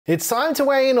It's time to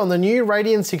weigh in on the new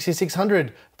Radeon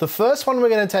 6600. The first one we're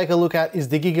going to take a look at is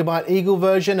the Gigabyte Eagle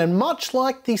version, and much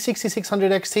like the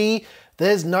 6600 XT,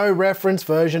 there's no reference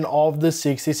version of the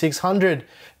 6600.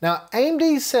 Now,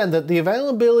 AMD said that the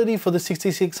availability for the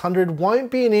 6600 won't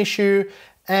be an issue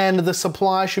and the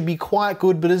supply should be quite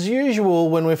good, but as usual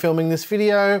when we're filming this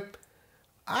video,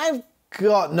 I've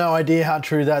got no idea how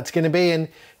true that's going to be, and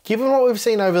given what we've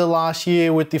seen over the last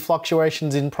year with the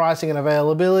fluctuations in pricing and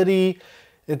availability,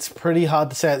 it's pretty hard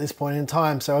to say at this point in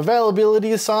time. So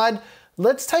availability aside,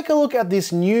 let's take a look at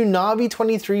this new Navi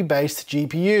 23 based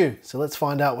GPU. So let's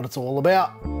find out what it's all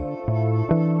about.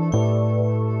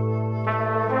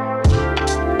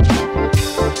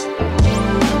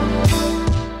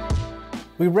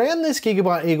 We ran this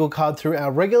Gigabyte Eagle card through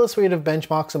our regular suite of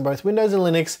benchmarks on both Windows and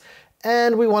Linux,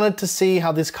 and we wanted to see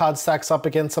how this card stacks up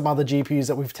against some other GPUs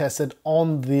that we've tested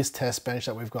on this test bench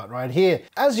that we've got right here.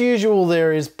 As usual,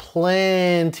 there is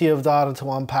plenty of data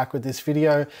to unpack with this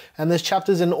video, and there's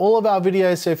chapters in all of our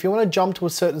videos, so if you want to jump to a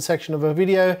certain section of a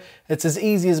video, it's as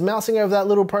easy as mousing over that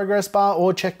little progress bar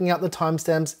or checking out the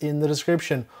timestamps in the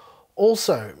description.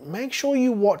 Also, make sure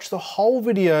you watch the whole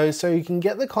video so you can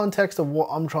get the context of what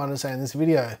I'm trying to say in this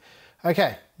video.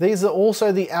 Okay, these are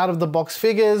also the out-of-the-box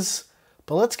figures,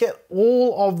 but let's get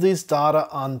all of this data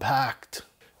unpacked.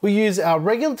 We use our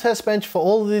regular test bench for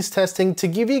all of this testing to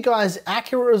give you guys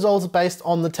accurate results based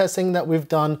on the testing that we've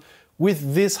done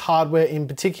with this hardware in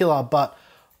particular, but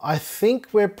I think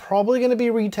we're probably going to be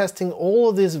retesting all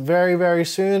of this very, very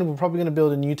soon. We're probably going to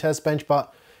build a new test bench,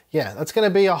 but yeah, that's going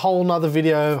to be a whole nother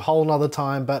video, whole nother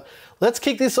time, but let's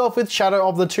kick this off with Shadow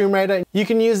of the Tomb Raider. You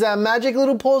can use that magic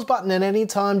little pause button at any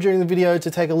time during the video to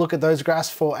take a look at those graphs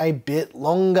for a bit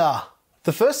longer.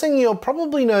 The first thing you're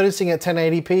probably noticing at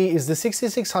 1080p is the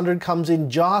 6600 comes in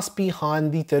just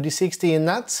behind the 3060, and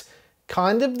that's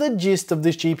kind of the gist of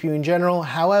this GPU in general.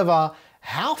 However,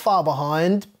 how far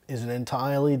behind is an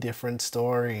entirely different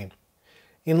story.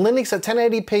 In Linux at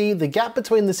 1080p, the gap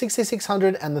between the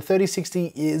 6600 and the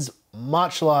 3060 is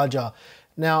much larger.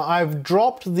 Now, I've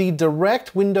dropped the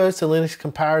direct Windows to Linux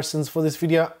comparisons for this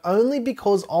video only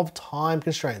because of time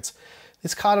constraints.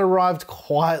 This card arrived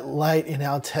quite late in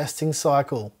our testing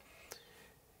cycle.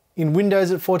 In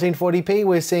Windows at 1440p,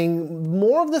 we're seeing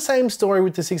more of the same story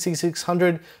with the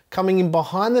 6600 coming in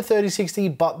behind the 3060,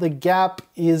 but the gap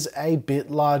is a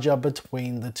bit larger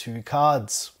between the two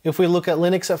cards. If we look at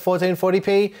Linux at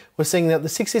 1440p, we're seeing that the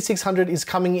 6600 is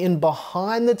coming in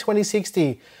behind the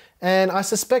 2060. And I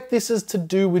suspect this is to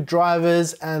do with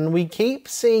drivers, and we keep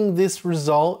seeing this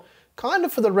result kind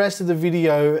of for the rest of the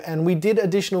video, and we did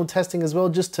additional testing as well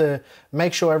just to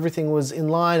make sure everything was in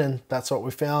line, and that's what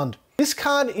we found. This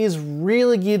card is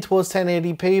really geared towards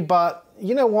 1080p, but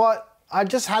you know what? I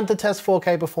just had to test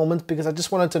 4K performance because I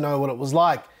just wanted to know what it was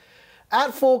like.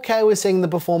 At 4K, we're seeing the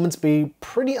performance be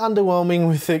pretty underwhelming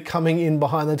with it coming in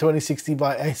behind the 2060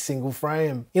 by a single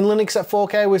frame. In Linux at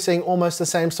 4K, we're seeing almost the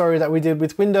same story that we did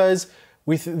with Windows,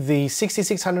 with the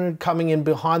 6600 coming in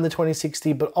behind the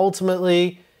 2060, but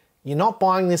ultimately, you're not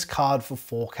buying this card for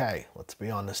 4K, let's be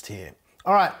honest here.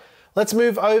 All right, let's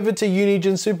move over to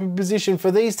Unigine Superposition. For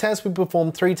these tests, we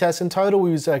performed 3 tests in total. We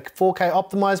used a 4K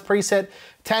optimized preset,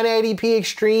 1080p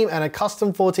extreme, and a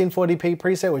custom 1440p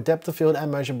preset with depth of field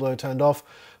and motion blur turned off.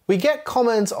 We get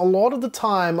comments a lot of the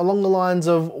time along the lines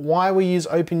of why we use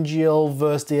OpenGL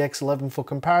versus DX11 for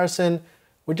comparison.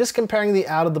 We're just comparing the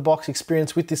out-of-the-box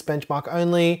experience with this benchmark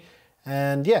only.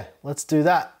 And yeah, let's do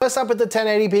that. First up at the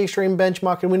 1080p Extreme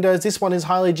benchmark in Windows, this one is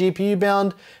highly GPU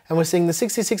bound, and we're seeing the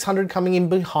 6600 coming in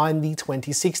behind the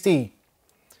 2060.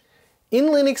 In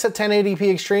Linux at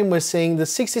 1080p Extreme, we're seeing the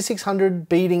 6600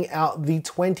 beating out the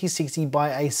 2060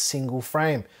 by a single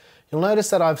frame. You'll notice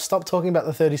that I've stopped talking about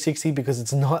the 3060 because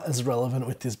it's not as relevant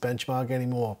with this benchmark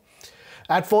anymore.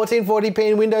 At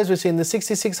 1440p in Windows, we're seeing the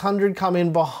 6600 come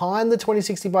in behind the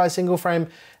 2060 by a single frame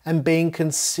and being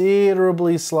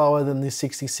considerably slower than the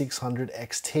 6600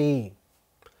 XT.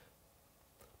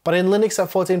 But in Linux at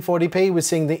 1440p, we're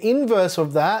seeing the inverse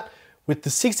of that with the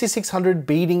 6600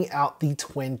 beating out the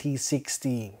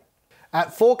 2060.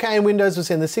 At 4K in Windows, we're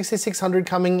seeing the 6600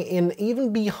 coming in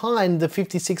even behind the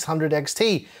 5600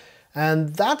 XT.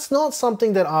 And that's not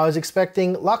something that I was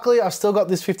expecting. Luckily, I've still got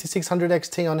this 5600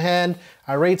 XT on hand.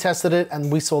 I retested it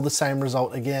and we saw the same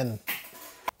result again.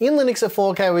 In Linux at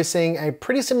 4K, we're seeing a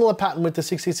pretty similar pattern with the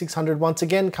 6600 once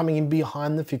again coming in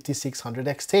behind the 5600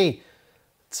 XT.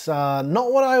 It's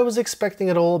not what I was expecting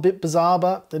at all, a bit bizarre,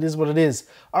 but it is what it is.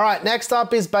 All right, next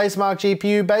up is Basemark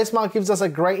GPU. Basemark gives us a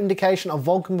great indication of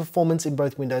Vulkan performance in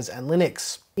both Windows and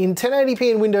Linux. In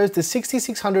 1080p in Windows, the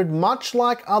 6600, much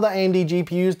like other AMD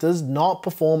GPUs, does not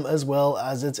perform as well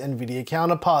as its NVIDIA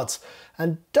counterparts.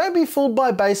 And don't be fooled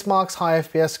by Basemark's high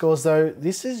FPS scores though,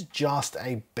 this is just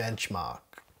a benchmark.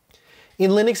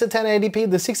 In Linux at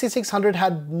 1080p, the 6600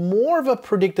 had more of a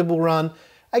predictable run.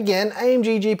 Again,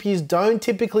 AMD GPUs don't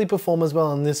typically perform as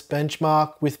well in this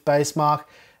benchmark with Basemark,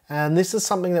 and this is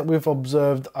something that we've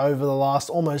observed over the last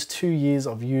almost 2 years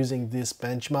of using this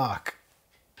benchmark.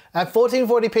 At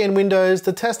 1440p in Windows,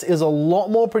 the test is a lot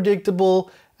more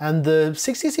predictable, and the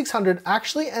 6600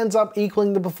 actually ends up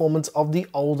equaling the performance of the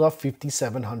older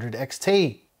 5700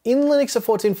 XT. In Linux at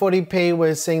 1440p,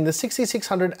 we're seeing the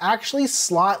 6600 actually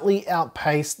slightly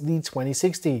outpace the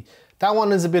 2060. That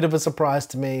one is a bit of a surprise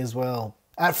to me as well.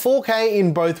 At 4K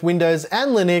in both Windows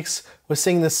and Linux, we're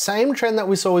seeing the same trend that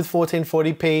we saw with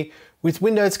 1440p, with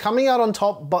Windows coming out on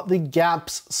top, but the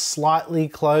gaps slightly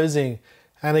closing.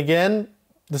 And again,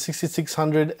 the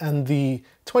 6600 and the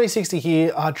 2060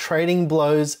 here are trading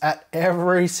blows at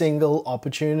every single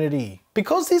opportunity.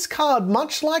 Because this card,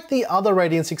 much like the other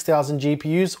Radeon 6000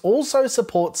 GPUs, also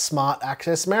supports Smart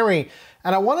Access Memory.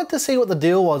 And I wanted to see what the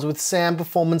deal was with SAM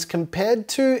performance compared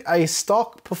to a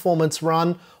stock performance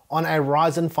run on a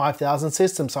Ryzen 5000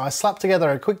 system. So I slapped together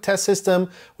a quick test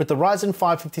system with the Ryzen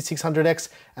 5 5600X,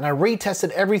 and I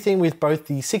retested everything with both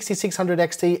the 6600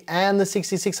 XT and the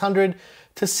 6600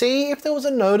 to see if there was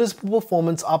a noticeable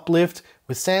performance uplift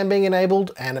with SAM being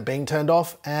enabled and it being turned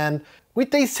off. And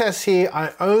with these tests here,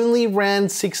 I only ran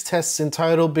 6 tests in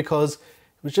total because it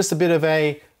was just a bit of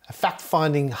a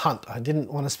fact-finding hunt. I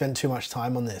didn't want to spend too much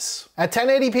time on this. At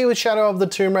 1080p with Shadow of the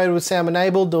Tomb Raider with SAM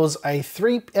enabled, there was a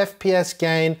 3 FPS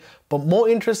gain, but more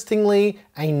interestingly,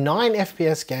 a 9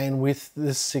 FPS gain with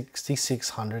the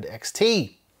 6600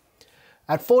 XT.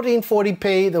 At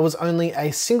 1440p, there was only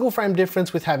a single frame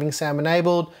difference with having SAM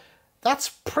enabled. That's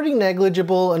pretty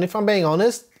negligible, and if I'm being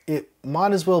honest, it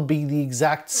might as well be the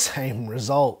exact same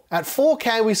result. At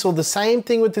 4K, we saw the same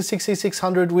thing with the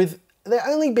 6600 with there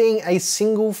only being a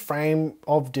single frame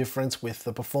of difference with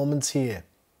the performance here.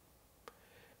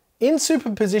 In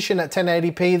superposition at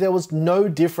 1080p, there was no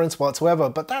difference whatsoever,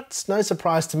 but that's no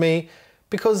surprise to me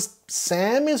because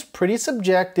SAM is pretty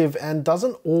subjective and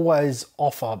doesn't always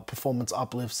offer performance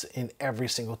uplifts in every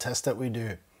single test that we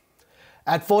do.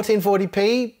 At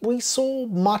 1440p, we saw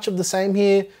much of the same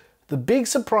here. The big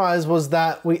surprise was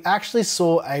that we actually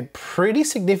saw a pretty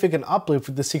significant uplift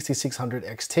with the 6600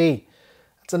 XT.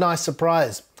 That's a nice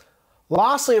surprise.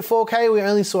 Lastly, at 4K, we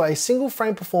only saw a single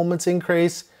frame performance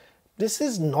increase. This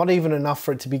is not even enough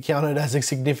for it to be counted as a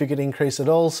significant increase at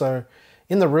all, so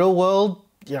in the real world,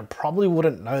 you probably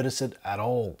wouldn't notice it at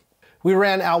all. We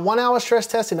ran our 1 hour stress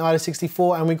test in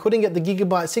AIDA64 and we couldn't get the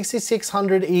Gigabyte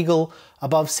 6600 Eagle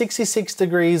above 66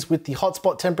 degrees with the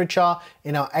hotspot temperature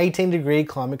in our 18-degree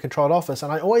climate controlled office.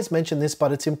 And I always mention this,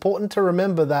 but it's important to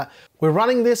remember that we're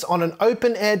running this on an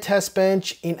open air test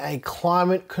bench in a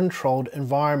climate controlled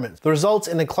environment. The results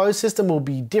in a closed system will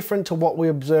be different to what we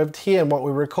observed here and what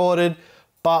we recorded,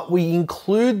 but we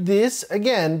include this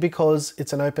again because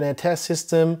it's an open air test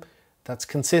system. That's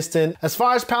consistent. As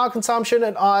far as power consumption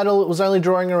at idle, it was only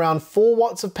drawing around 4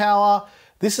 watts of power.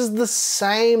 This is the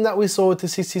same that we saw with the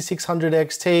 6600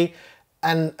 XT.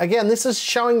 And again, this is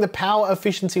showing the power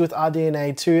efficiency with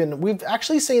RDNA 2. And we've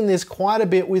actually seen this quite a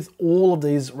bit with all of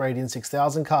these Radeon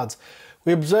 6000 cards.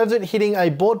 We observed it hitting a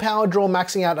board power draw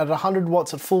maxing out at 100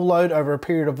 watts at full load over a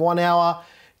period of 1 hour.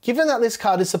 Given that this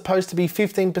card is supposed to be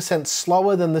 15%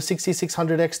 slower than the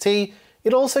 6600 XT,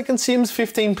 it also consumes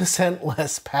 15%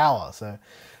 less power, so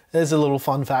there's a little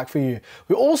fun fact for you.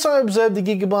 We also observed the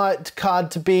Gigabyte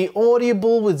card to be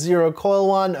audible with 0 coil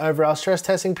 1 over our stress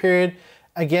testing period.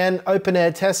 Again, open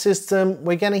air test system,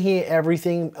 we're gonna hear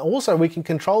everything. Also, we can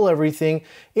control everything.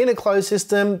 In a closed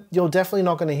system, you're definitely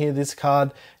not gonna hear this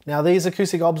card. Now, these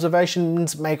acoustic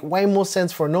observations make way more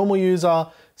sense for a normal user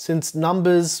since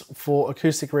numbers for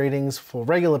acoustic readings for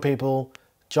regular people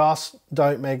just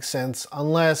don't make sense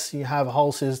unless you have a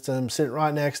whole system sit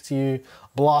right next to you,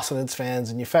 blasting its fans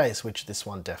in your face, which this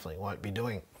one definitely won't be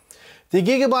doing. The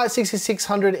Gigabyte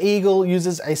 6600 Eagle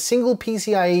uses a single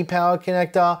PCIe power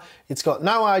connector. It's got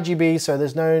no RGB, so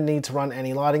there's no need to run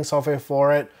any lighting software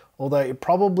for it, although it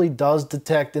probably does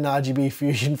detect an RGB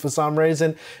fusion for some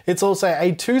reason. It's also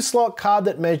a 2-slot card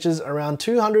that measures around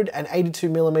 282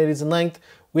 millimeters in length,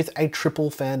 with a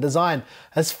triple fan design.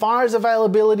 As far as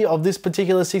availability of this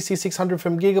particular 6600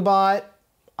 from Gigabyte,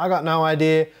 I got no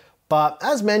idea, But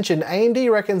as mentioned, AMD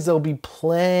reckons there'll be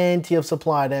plenty of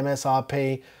supply at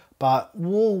MSRP, but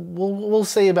we'll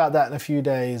see about that in a few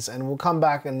days, and we'll come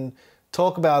back and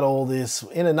talk about all this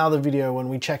in another video when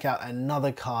we check out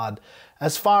another card.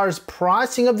 As far as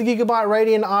pricing of the Gigabyte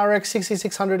Radeon RX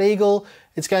 6600 Eagle,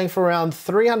 it's going for around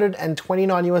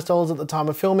 $329 US at the time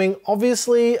of filming.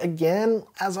 Obviously, again,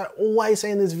 as I always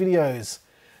say in these videos,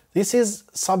 this is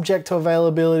subject to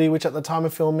availability, which at the time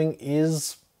of filming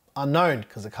is unknown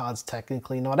because the card's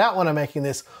technically not out when I'm making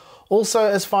this. Also,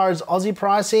 as far as Aussie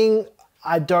pricing,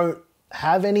 I don't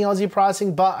have any Aussie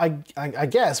pricing, but I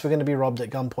guess we're going to be robbed at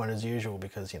gunpoint as usual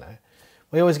because, you know,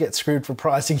 we always get screwed for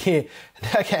pricing here.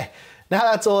 Okay, now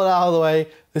that's all out of the way.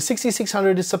 The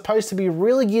 6600 is supposed to be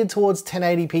really geared towards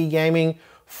 1080p gaming,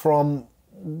 from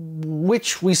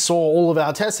which we saw all of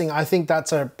our testing. I think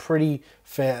that's a pretty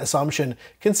fair assumption,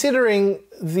 considering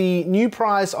the new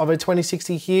price of a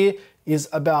 2060 here is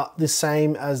about the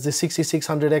same as the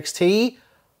 6600 XT.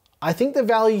 I think the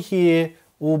value here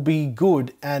will be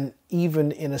good, and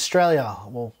even in Australia,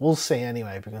 well, we'll see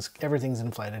anyway, because everything's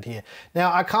inflated here.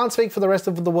 Now, I can't speak for the rest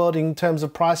of the world in terms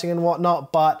of pricing and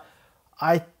whatnot, but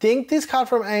I think this card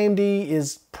from AMD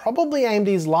is probably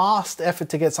AMD's last effort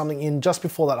to get something in just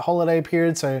before that holiday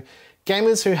period, so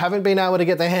gamers who haven't been able to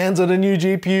get their hands on a new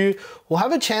GPU will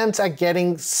have a chance at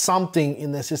getting something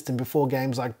in their system before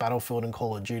games like Battlefield and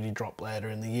Call of Duty drop later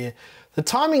in the year. The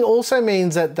timing also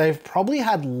means that they've probably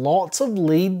had lots of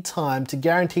lead time to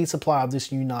guarantee supply of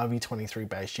this new Navi 23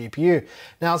 based GPU.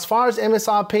 Now, as far as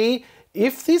MSRP,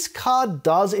 if this card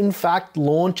does in fact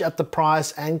launch at the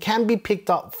price and can be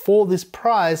picked up for this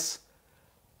price,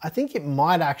 I think it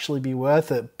might actually be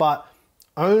worth it, but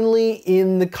only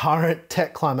in the current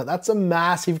tech climate. That's a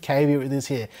massive caveat with this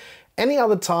here. Any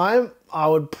other time, I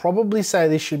would probably say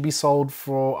this should be sold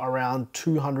for around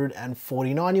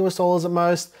 $249 US at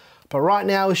most. But right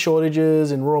now, with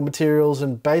shortages in raw materials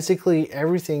and basically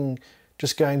everything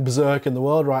just going berserk in the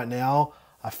world right now,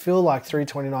 I feel like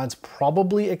 $329 is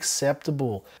probably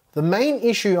acceptable. The main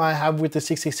issue I have with the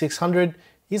 6600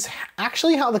 is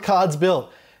actually how the card's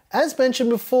built. As mentioned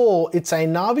before, it's a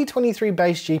Navi 23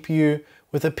 based GPU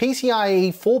with a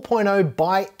PCIe 4.0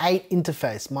 by 8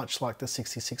 interface, much like the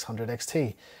 6600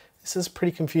 XT. This is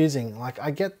pretty confusing. Like,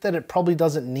 I get that it probably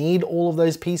doesn't need all of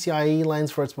those PCIe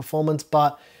lanes for its performance,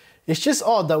 but it's just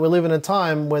odd that we live in a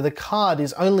time where the card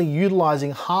is only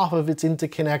utilizing half of its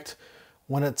interconnect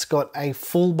when it's got a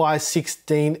full by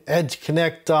 16 edge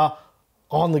connector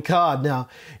on the card. Now,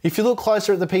 if you look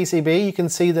closer at the PCB, you can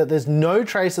see that there's no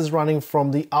traces running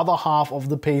from the other half of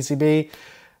the PCB.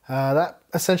 That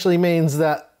essentially means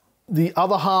that the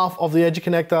other half of the edge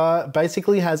connector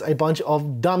basically has a bunch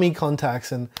of dummy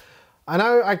contacts. And I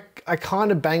know I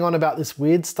kind of bang on about this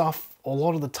weird stuff a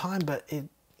lot of the time, but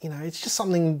it's just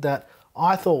something that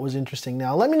I thought was interesting.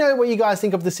 Now, let me know what you guys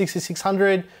think of the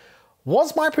 6600.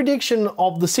 Was my prediction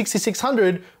of the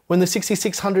 6600 when the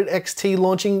 6600 XT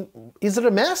launching, is it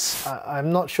a mess?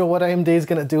 I'm not sure what AMD is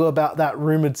going to do about that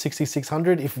rumored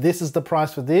 6600 if this is the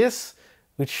price for this,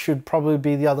 which should probably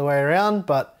be the other way around,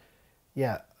 but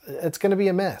yeah, it's going to be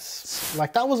a mess.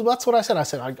 Like that's what I said. I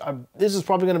said, this is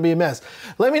probably going to be a mess.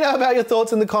 Let me know about your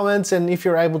thoughts in the comments, and if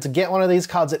you're able to get one of these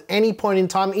cards at any point in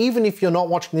time, even if you're not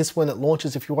watching this when it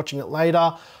launches, if you're watching it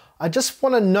later. I just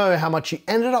want to know how much you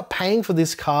ended up paying for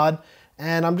this card,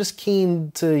 and I'm just keen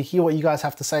to hear what you guys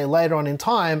have to say later on in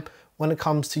time when it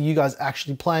comes to you guys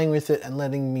actually playing with it and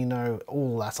letting me know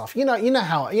all that stuff. You know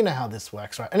how this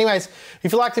works, right? Anyways,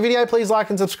 if you liked the video, please like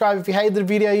and subscribe. If you hated the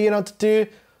video, you know what to do.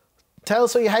 Tell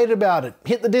us what you hated about it.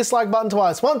 Hit the dislike button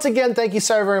twice. Once again, thank you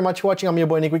so very much for watching. I'm your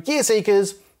boy Nick with Gear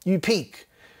Seekers. You peek,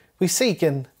 we seek,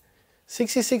 and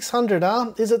 6600,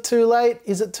 huh? Is it too late?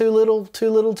 Is it too little, too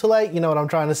late? You know what I'm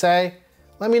trying to say?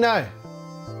 Let me know.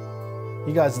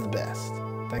 You guys are the best.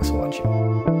 Thanks for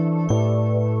watching.